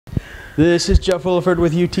This is Jeff Williford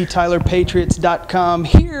with UTTylerPatriots.com,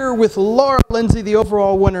 here with Laura Lindsey, the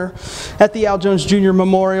overall winner at the Al Jones Jr.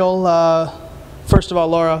 Memorial. First of all,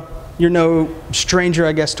 Laura, you're no stranger,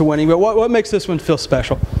 I guess, to winning, but what makes this one feel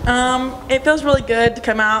special? It feels really good to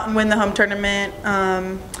come out and win the home tournament.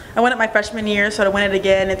 I won it my freshman year, so to win it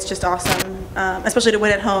again, it's just awesome, especially to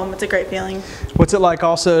win at home. It's a great feeling. What's it like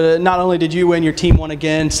also, not only did you win, your team won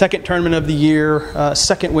again, second tournament of the year,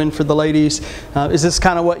 second win for the ladies. Is this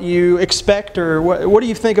kind of what you expect, or what do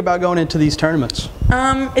you think about going into these tournaments?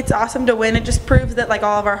 It's awesome to win. It just proves that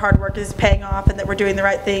all of our hard work is paying off and that we're doing the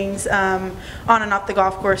right things on and off the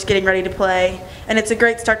golf course, getting ready to play. And it's a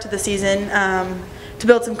great start to the season to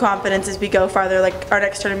build some confidence as we go farther. Our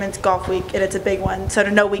next tournament's golf week, and it's a big one. So to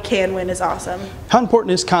know we can win is awesome. How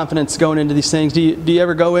important is confidence going into these things? Do you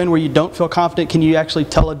ever go in where you don't feel confident? Can you actually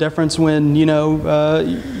tell a difference when, you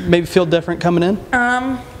maybe feel different coming in?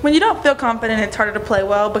 When you don't feel confident, it's harder to play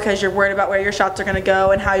well because you're worried about where your shots are going to go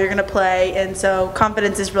and how you're going to play. And so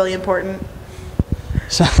confidence is really important.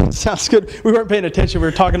 Sounds good. We weren't paying attention. We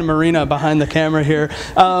were talking to Marina behind the camera here.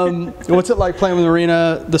 What's it like playing with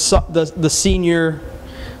Marina, the senior?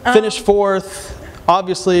 Finished fourth.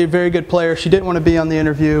 Obviously a very good player. She didn't want to be on the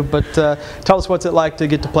interview, but tell us what's it like to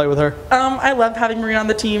get to play with her. I love having Marina on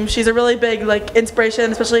the team. She's a really big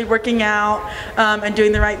inspiration, especially working out and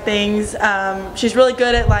doing the right things. She's really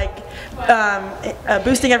good at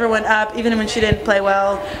boosting everyone up, even when she didn't play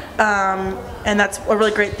well. And that's a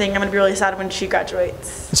really great thing. I'm going to be really sad when she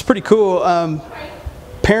graduates. It's pretty cool.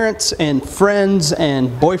 Parents and friends and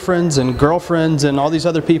boyfriends and girlfriends and all these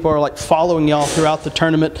other people are following y'all throughout the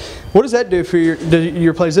tournament. What does that do for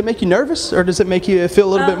your play? Does it make you nervous, or does it make you feel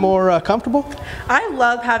a little bit more comfortable? I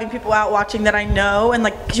love having people out watching that I know, and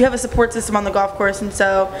because you have a support system on the golf course. And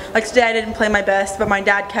so today I didn't play my best, but my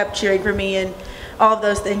dad kept cheering for me and all of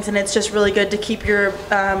those things, and it's just really good to keep your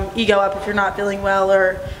ego up if you're not feeling well,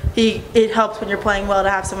 or it helps when you're playing well to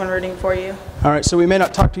have someone rooting for you. All right, so we may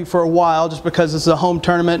not talk to you for a while just because it's a home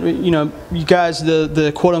tournament. You guys,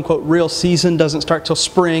 the quote-unquote real season doesn't start till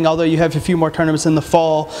spring, although you have a few more tournaments in the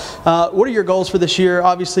fall. What are your goals for this year?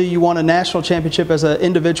 Obviously, you won a national championship as an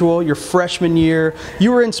individual your freshman year.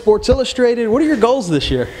 You were in Sports Illustrated. What are your goals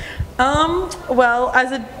this year? Well,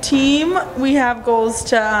 as a team, we have goals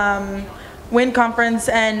to win conference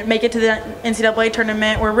and make it to the NCAA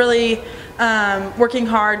tournament. We're really working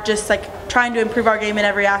hard, just trying to improve our game in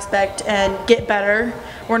every aspect and get better.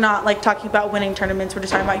 We're not talking about winning tournaments. We're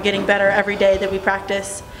just talking about getting better every day that we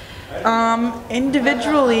practice.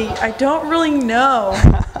 Individually, I don't really know.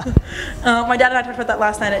 My dad and I talked about that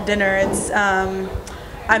last night at dinner. It's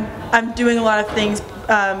I'm doing a lot of things,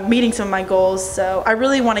 meeting some of my goals. So I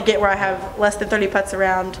really want to get where I have less than 30 putts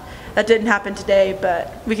around. That didn't happen today,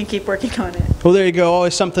 but we can keep working on it. Well, there you go.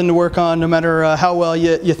 Always something to work on, no matter how well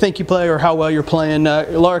you think you play or how well you're playing.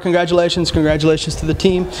 Laura, congratulations. Congratulations to the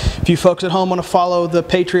team. If you folks at home want to follow the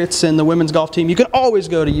Patriots and the women's golf team, you can always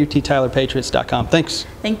go to UTTylerPatriots.com. Thanks.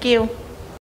 Thank you.